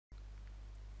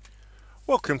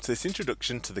Welcome to this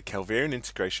introduction to the Kelverion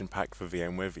integration pack for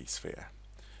VMware vSphere.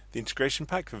 The integration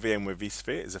pack for VMware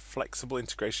vSphere is a flexible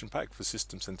integration pack for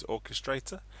System Center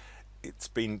Orchestrator. It's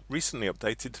been recently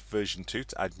updated to version 2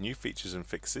 to add new features and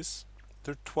fixes.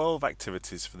 There are 12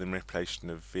 activities for the manipulation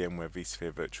of VMware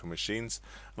vSphere virtual machines,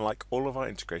 and like all of our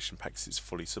integration packs, it's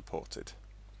fully supported.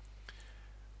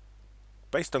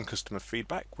 Based on customer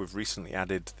feedback, we've recently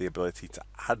added the ability to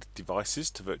add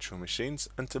devices to virtual machines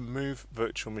and to move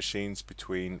virtual machines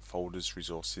between folders,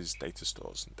 resources, data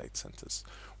stores and data centers.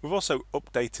 We've also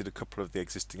updated a couple of the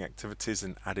existing activities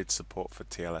and added support for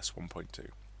TLS 1.2.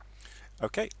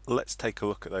 Okay, let's take a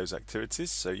look at those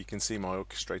activities. So you can see my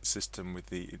orchestrator system with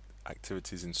the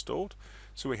activities installed.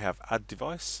 So we have add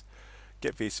device,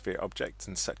 get vSphere object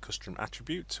and set custom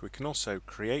attribute. We can also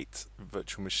create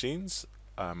virtual machines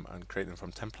and create them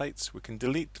from templates. We can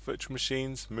delete virtual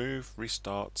machines, move,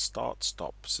 restart, start,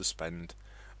 stop, suspend,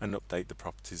 and update the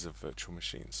properties of virtual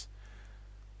machines.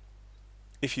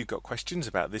 If you've got questions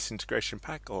about this integration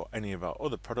pack or any of our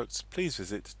other products, please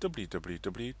visit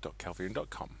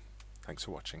www.kelverion.com. Thanks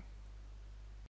for watching.